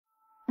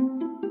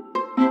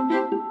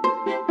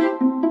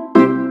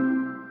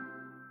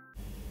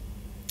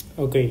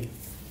Okay,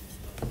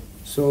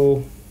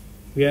 so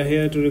we are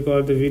here to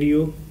record the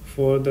video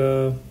for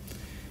the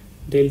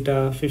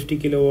Delta 50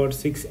 kilowatt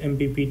 6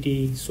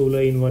 MPPT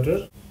solar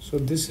inverter. So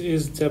this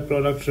is the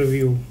product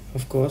review,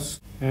 of course,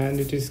 and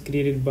it is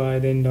created by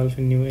the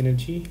Dolphin New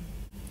Energy.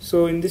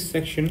 So in this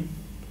section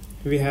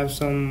we have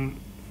some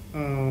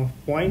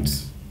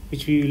points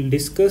which we will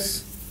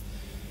discuss.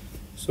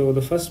 So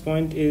the first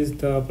point is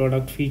the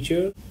product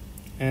feature,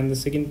 and the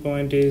second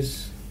point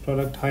is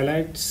product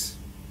highlights,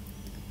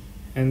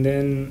 and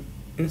then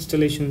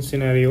installation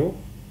scenario,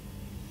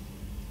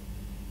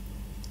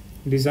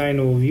 design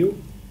overview,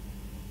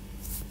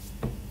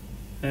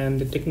 and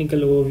the technical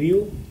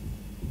overview,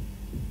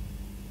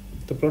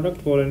 the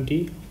product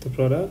warranty of the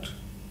product,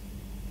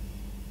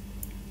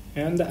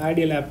 and the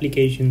ideal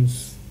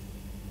applications.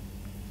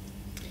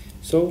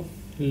 So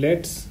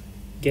let's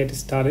get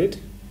started.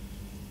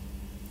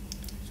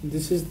 So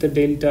this is the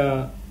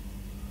Delta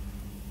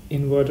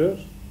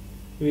inverter,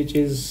 which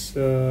is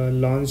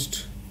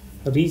launched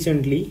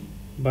recently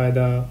by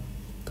the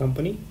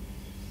company,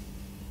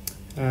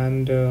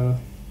 and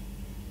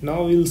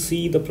now we'll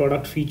see the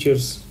product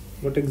features,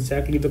 what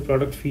exactly the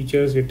product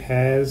features it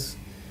has,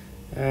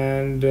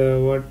 and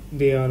what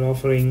they are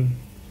offering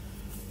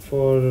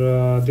for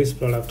this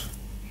product.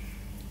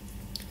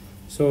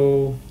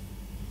 So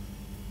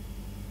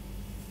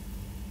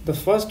the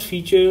first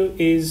feature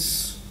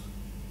is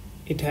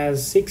it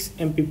has 6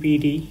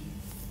 MPPT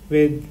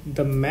with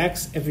the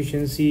max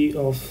efficiency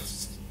of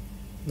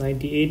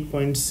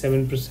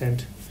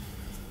 98.7%.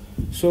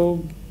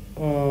 So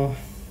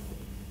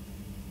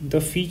the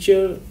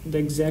feature,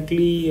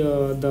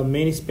 the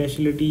main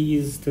specialty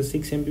is the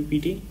 6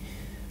 MPPT,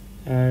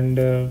 and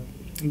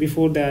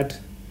before that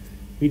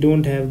we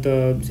don't have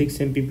the 6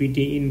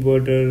 MPPT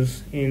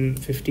inverters in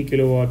 50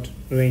 kilowatt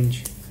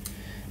range.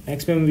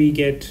 Maximum we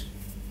get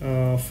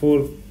 4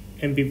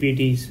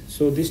 MPPTs.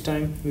 So this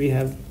time we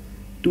have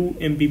 2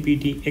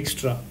 MPPT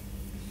extra.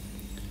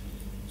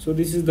 So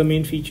this is the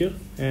main feature,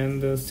 and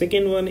the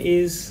second one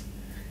is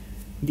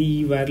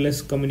the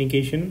wireless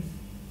communication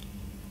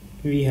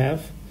we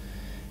have,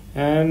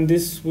 and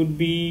this would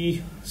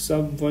be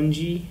sub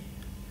 1G,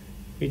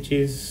 which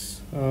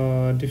is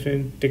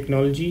different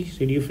technology,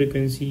 radio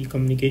frequency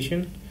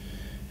communication,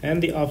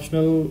 and the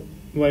optional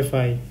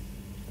Wi-Fi.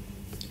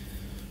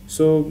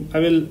 So I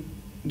will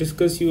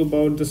discuss you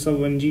about the sub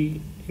 1G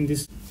in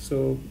this.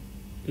 So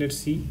let's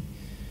see.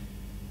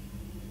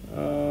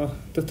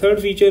 The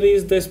third feature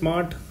is the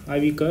smart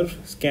IV curve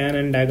scan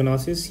and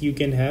diagnosis you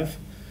can have,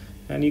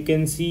 and you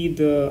can see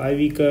the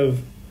IV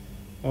curve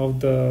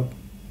of the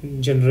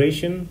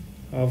generation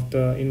of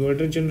the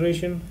inverter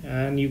generation,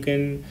 and you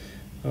can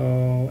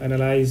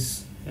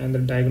analyze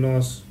and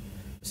diagnose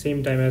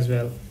same time as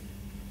well.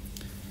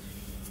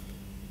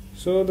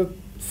 So the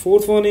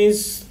fourth one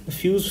is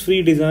fuse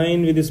free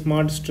design with a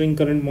smart string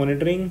current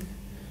monitoring.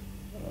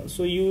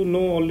 So you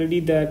know already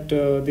that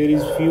there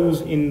is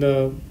fuse in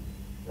the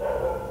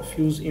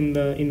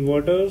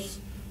inverters.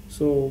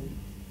 So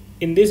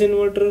in this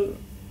inverter,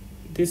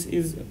 this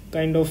is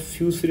kind of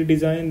fuse free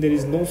design. There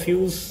is no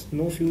fuse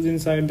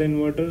inside the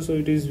inverter, so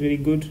it is very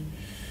good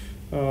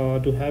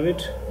to have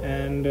it.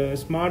 And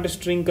smart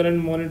string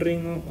current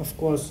monitoring, of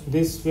course,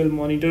 this will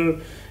monitor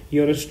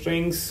your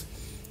strings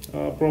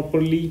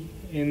properly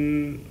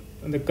in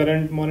the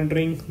current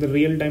monitoring, the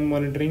real-time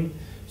monitoring,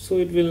 so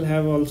it will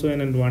have also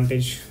an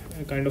advantage,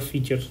 a kind of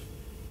feature.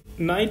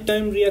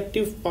 Nighttime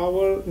reactive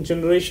power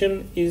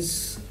generation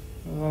is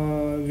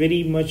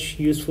very much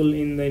useful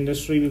in the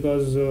industry,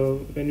 because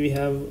when we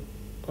have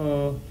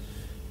a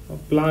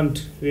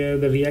plant where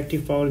the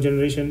reactive power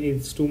generation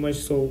is too much,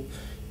 so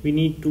we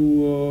need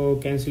to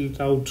cancel it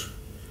out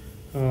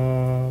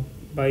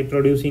by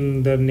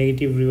producing the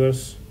negative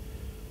reverse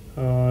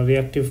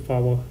reactive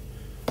power.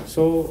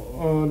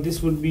 So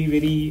this would be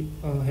very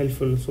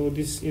helpful. So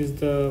this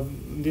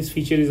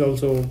feature is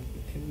also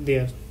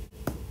there.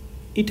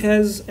 It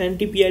has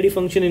anti-PID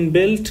function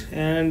inbuilt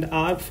and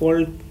arc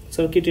fault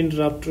circuit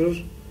interrupter,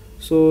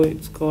 so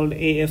it's called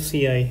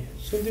Afci.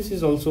 So this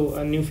is also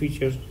a new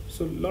feature.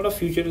 So a lot of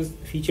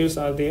features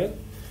are there.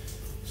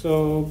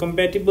 So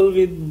compatible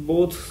with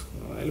both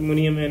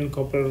aluminum and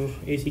copper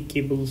AC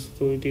cables,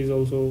 so it is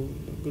also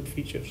a good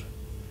feature.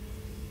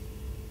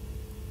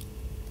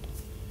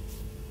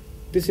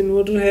 This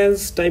inverter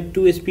has type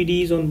 2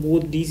 SPDs on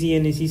both DC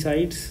and AC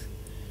sides,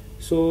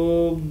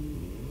 so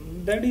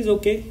that is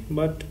okay,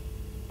 but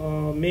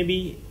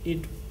maybe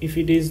if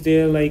it is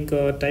there like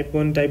type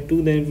 1, type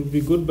 2, then it would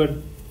be good, but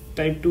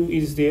type 2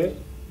 is there,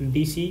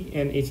 DC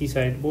and AC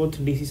side, both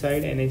DC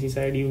side and AC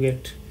side you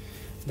get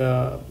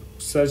the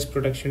surge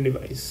protection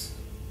device.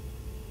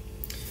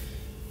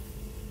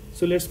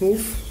 So let's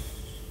move.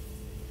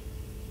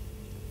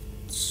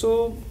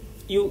 So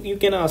you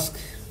can ask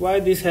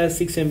why this has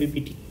 6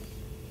 MPPT.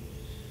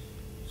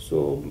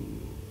 So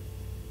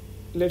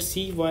let's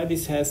see why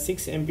this has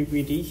 6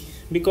 MPPT,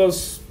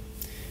 because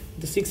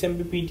the 6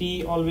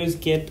 MPPT always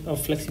get a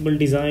flexible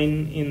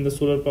design in the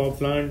solar power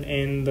plant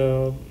and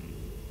the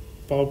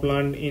power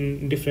plant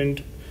in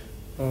different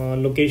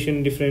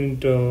location,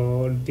 different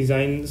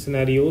design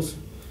scenarios.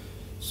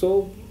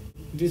 So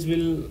this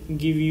will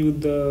give you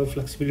the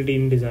flexibility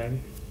in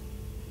design.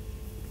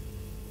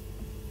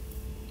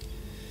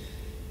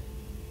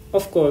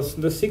 Of course,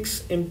 the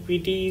 6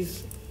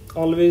 MPPTs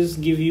always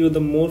give you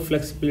the more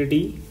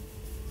flexibility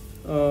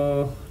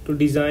to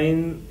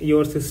design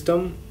your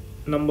system,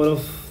 number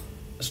of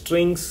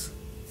strings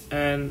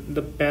and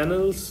the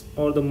panels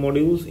or the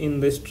modules in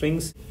the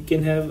strings. You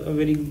can have a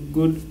very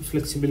good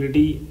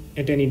flexibility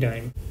at any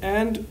time.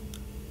 And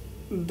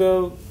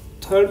the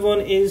third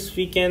one is,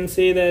 we can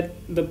say that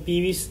the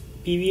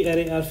PV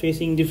array are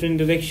facing different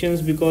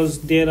directions,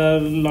 because there are a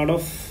lot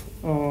of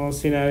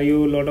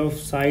scenario, lot of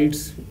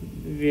sites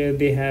where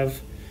they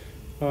have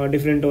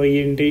different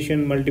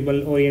orientation,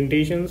 multiple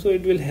orientation. So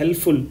it will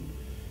helpful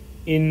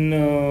in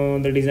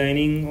the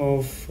designing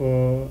of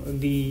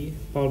the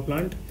power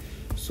plant.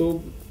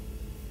 So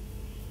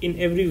in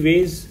every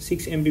ways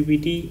 6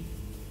 MPPT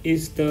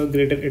is the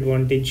greater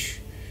advantage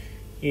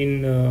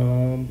in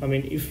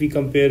if we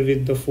compare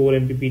with the 4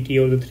 MPPT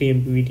or the 3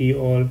 MPPT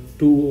or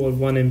 2 or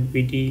 1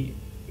 MPPT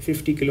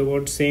 50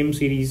 kilowatt same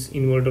series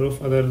inverter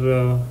of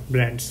other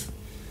brands.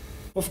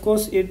 Of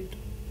course, it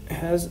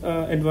has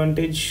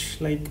advantage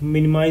like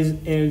minimize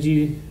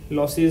energy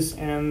losses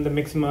and the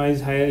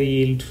maximize higher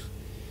yield.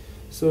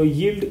 So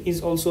yield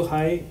is also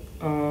high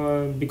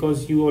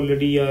because you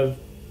already are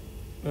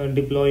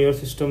deploy your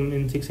system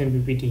in 6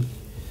 MPPT.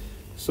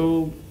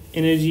 So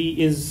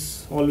energy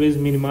is always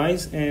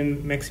minimize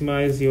and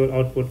maximize your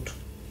output.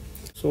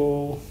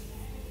 So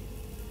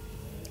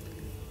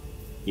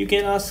you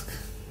can ask,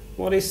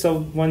 what is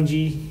sub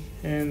 1G?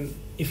 And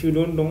if you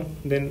don't know,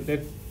 then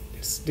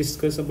let's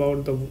discuss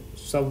about the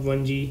sub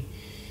 1G.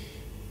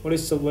 What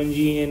is sub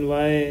 1G and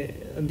why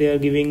they are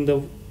giving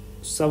the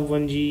sub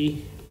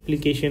 1G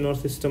application or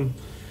system?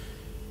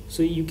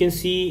 So you can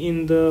see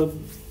in the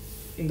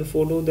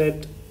photo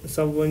that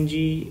sub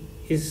 1G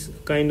is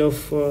kind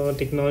of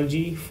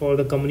technology for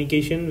the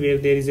communication, where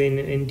there is an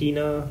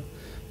antenna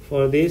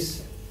for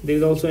this. There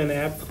is also an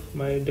app,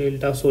 my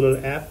Delta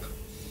Solar app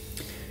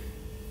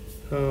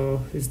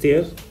is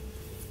there.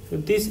 So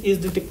this is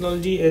the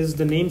technology, as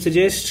the name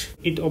suggests.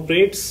 It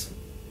operates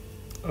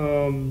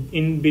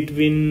in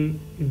between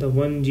the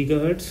 1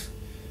 gigahertz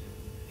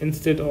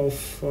instead of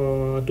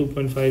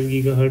 2.5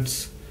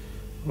 gigahertz,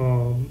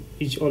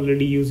 which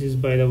already uses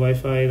by the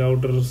Wi-Fi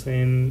routers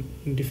and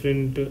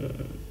different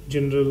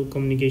general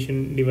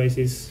communication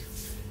devices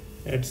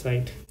at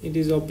site. It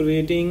is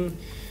operating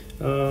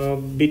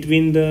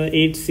between the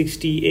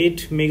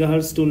 868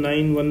 megahertz to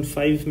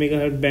 915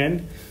 megahertz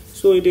band.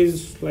 So it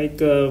is like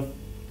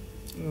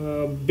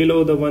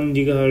below the 1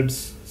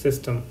 gigahertz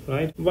system,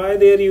 right? Why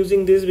they are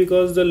using this?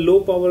 Because the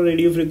low power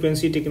radio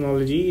frequency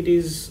technology, it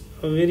is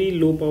a very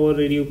low power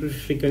radio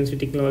frequency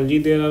technology.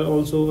 There are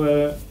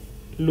also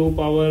low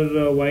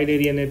power wide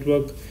area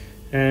network,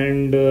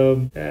 and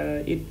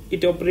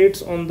it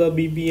operates on the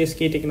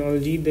BBSK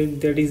technology,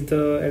 that is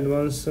the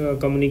advanced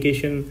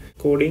communication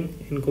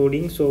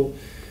encoding. So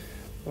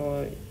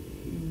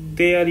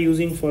they are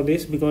using for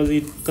this because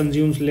it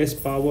consumes less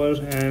power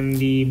and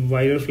the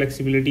wider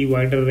flexibility,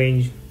 wider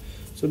range.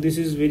 So this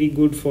is very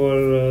good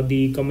for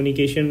the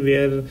communication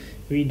where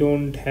we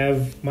don't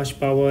have much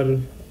power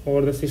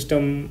or the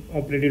system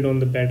operated on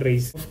the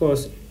batteries. Of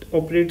course, it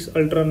operates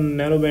ultra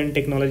narrowband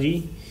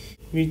technology,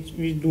 which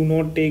do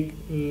not take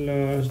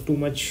too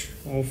much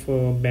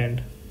of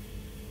band.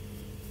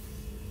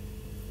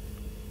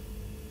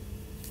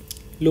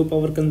 Low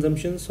power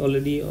consumptions,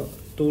 already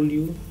told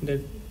you that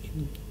it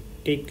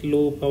take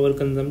low power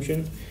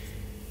consumption,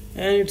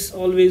 and it's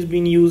always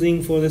been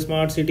using for the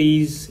smart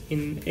cities,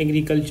 in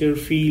agriculture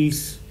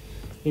fields,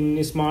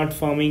 in smart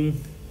farming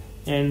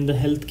and the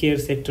healthcare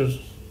sector.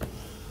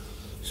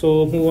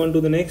 So move on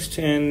to the next,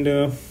 and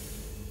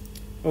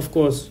of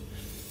course,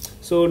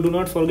 so do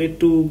not forget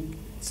to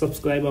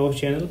subscribe our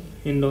channel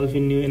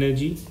Dolphin New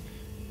Energy.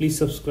 Please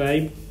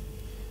subscribe,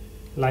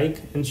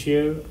 like and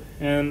share,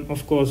 and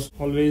of course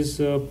always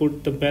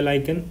put the bell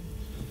icon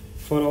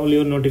for all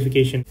your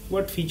notification.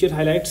 What feature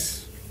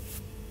highlights?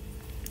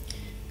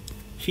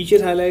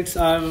 Feature highlights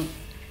are,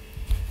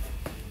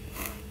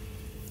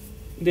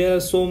 there are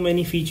so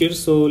many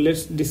features, so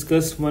let's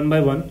discuss one by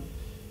one.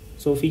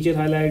 So feature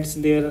highlights,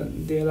 there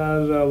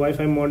are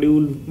Wi-Fi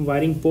module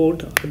wiring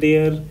port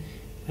there,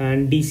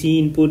 and DC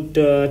input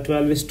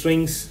 12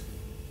 strings,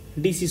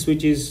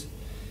 DC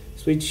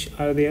switch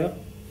are there.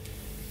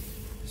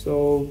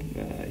 So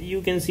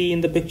you can see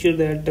in the picture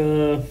that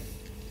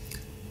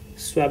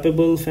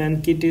swappable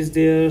fan kit is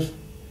there,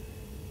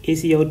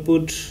 AC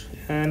output,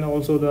 and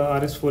also the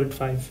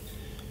RS485.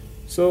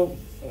 So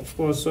of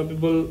course,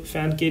 swappable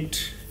fan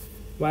kit,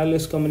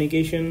 wireless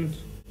communication,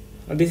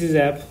 this is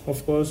app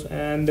of course,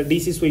 and the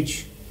DC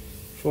switch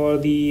for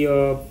the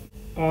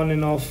on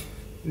and off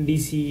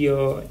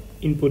DC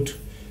input.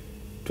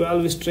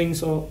 12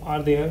 strings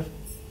are there,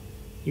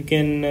 You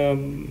can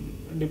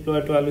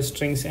deploy 12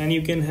 strings, and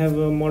you can have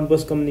a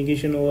Modbus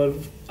communication over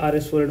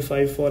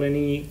RS485 for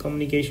any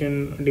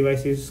communication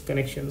devices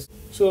connections.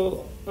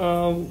 So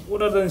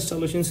what are the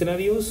installation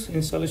scenarios?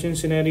 Installation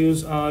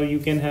scenarios are, you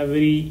can have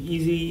very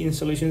easy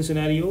installation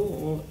scenario,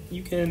 or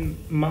you can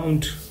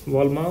mount,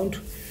 wall mount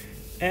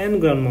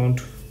and ground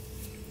mount.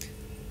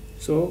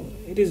 So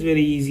it is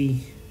very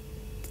easy,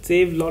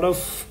 save lot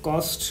of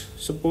cost.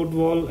 Support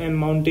wall and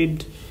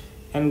mounted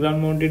and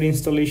ground mounted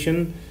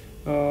installation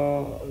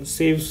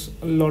saves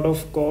a lot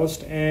of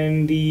cost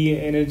and the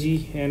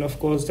energy, and of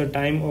course the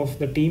time of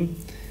the team.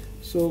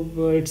 So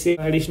it's a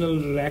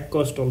additional rack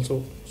cost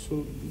also,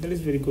 so that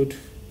is very good.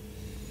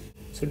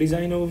 So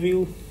design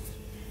overview,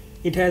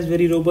 it has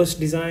very robust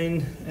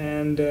design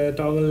and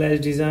toggle latch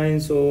design,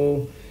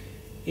 so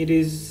it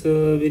is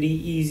very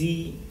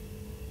easy.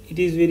 It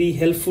is very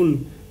helpful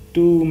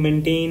to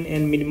maintain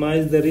and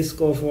minimize the risk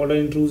of water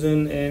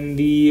intrusion and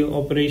the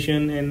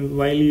operation, and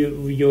while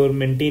you're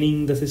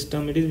maintaining the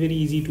system, it is very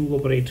easy to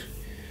operate.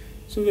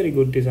 So very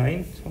good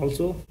design.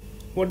 Also,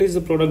 what is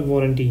the product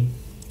warranty?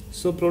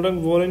 So product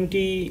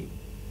warranty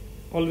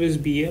always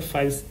be a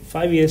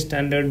 5-year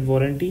standard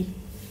warranty.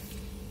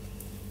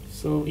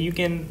 So you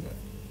can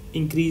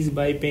increase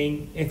by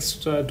paying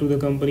extra to the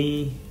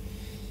company,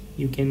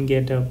 you can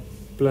get a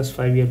plus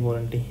 5-year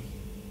warranty.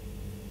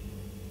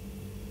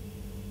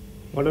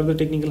 What are the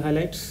technical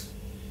highlights?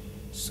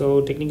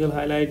 So technical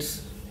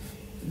highlights,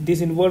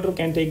 this inverter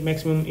can take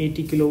maximum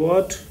 80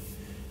 kilowatt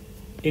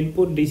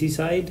input DC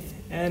side,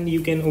 and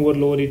you can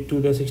overload it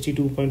to the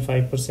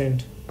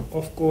 62.5%.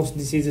 Of course,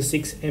 this is a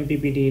 6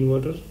 MPPT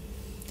inverter.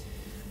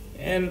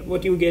 And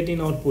what you get in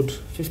output,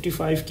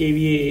 55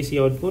 kVA AC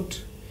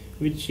output,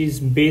 which is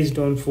based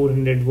on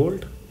 400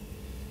 volt.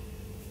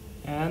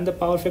 And the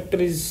power factor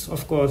is,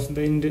 of course,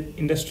 the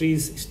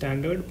industry's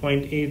standard,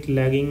 0.8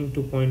 lagging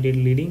to 0.8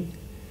 leading.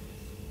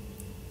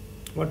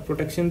 What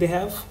protection they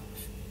have?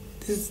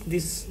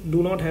 This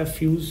do not have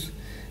fuse,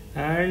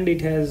 and it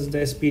has the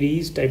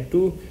SPDs type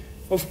 2.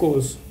 Of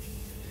course,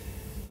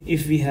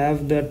 if we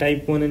have the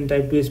type 1 and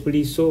type 2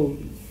 SPD, so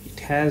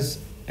it has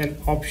an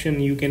option,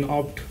 you can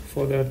opt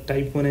for the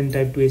type 1 and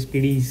type 2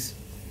 SPDs.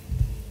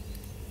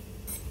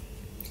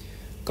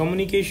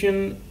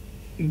 Communication,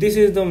 this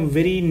is the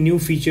very new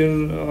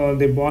feature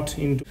they bought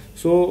into.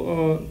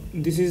 So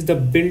this is the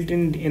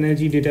built-in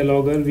energy data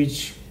logger,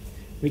 which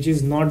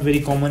is not very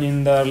common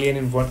in the earlier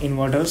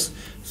inverters.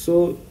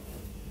 So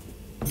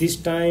this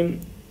time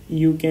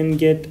you can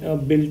get a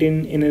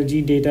built-in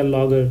energy data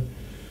logger,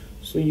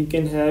 so you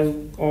can have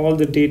all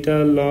the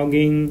data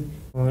logging,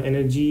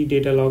 energy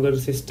data logger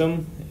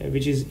system,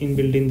 which is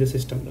inbuilt in the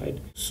system, right?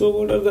 So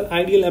what are the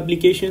ideal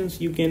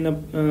applications you can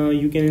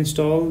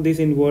install this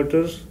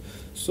inverter?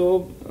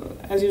 So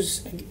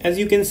as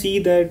you can see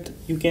that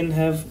you can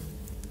have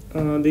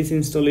this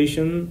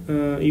installation,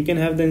 you can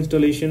have the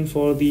installation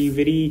for the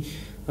very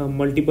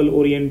multiple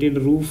oriented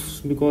roofs,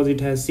 because it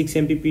has 6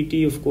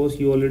 MPPT, of course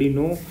you already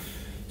know.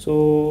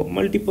 So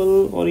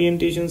multiple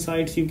orientation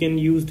sites you can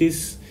use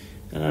this,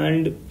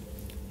 and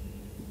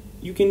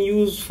you can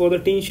use for the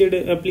tin shed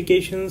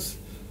applications.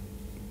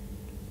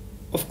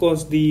 Of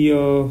course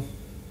the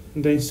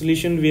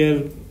installation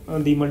where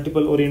the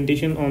multiple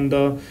orientation on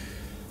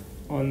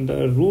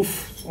the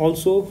roof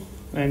also,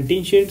 and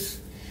tin sheds.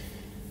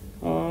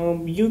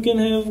 You can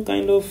have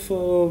kind of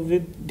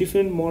with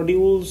different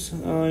modules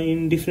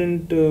in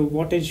different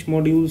wattage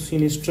modules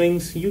in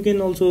strings. You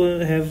can also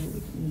have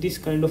this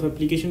kind of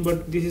application,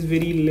 but this is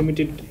very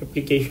limited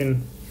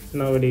application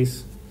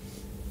nowadays.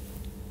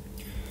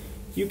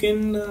 You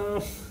can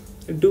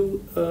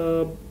do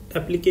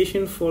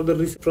application for the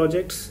risk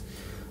projects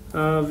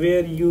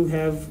where you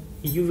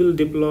will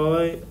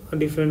deploy a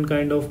different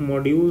kind of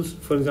modules,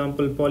 for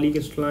example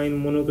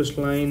polycrystalline,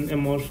 monocrystalline,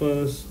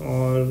 amorphous,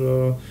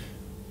 or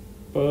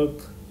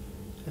PERC.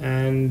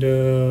 And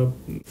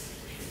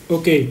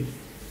okay,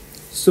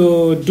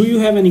 so do you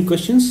have any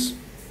questions?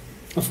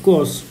 Of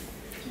course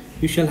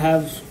you shall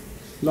have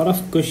a lot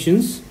of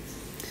questions,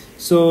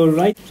 so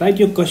write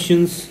your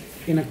questions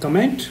in a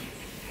comment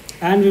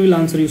and we will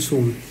answer you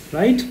soon,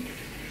 right?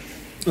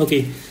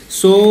 Okay,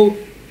 so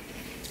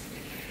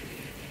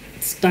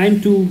it's time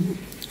to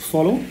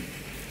follow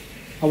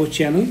our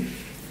channel.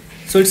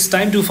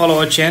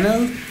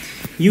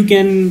 You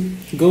can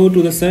go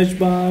to the search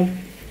bar,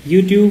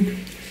 YouTube,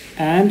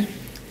 and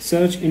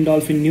search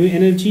Endolphin New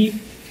Energy.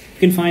 You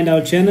can find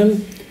our channel.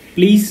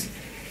 Please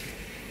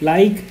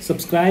like,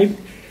 subscribe,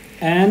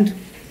 and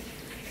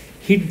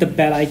hit the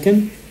bell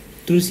icon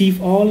to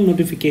receive all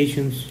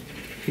notifications.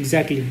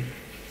 Exactly,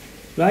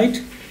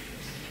 right?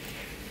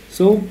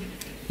 So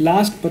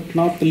last but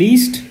not the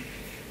least,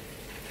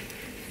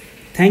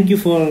 thank you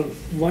for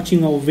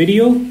watching our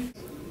video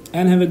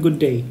and have a good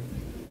day.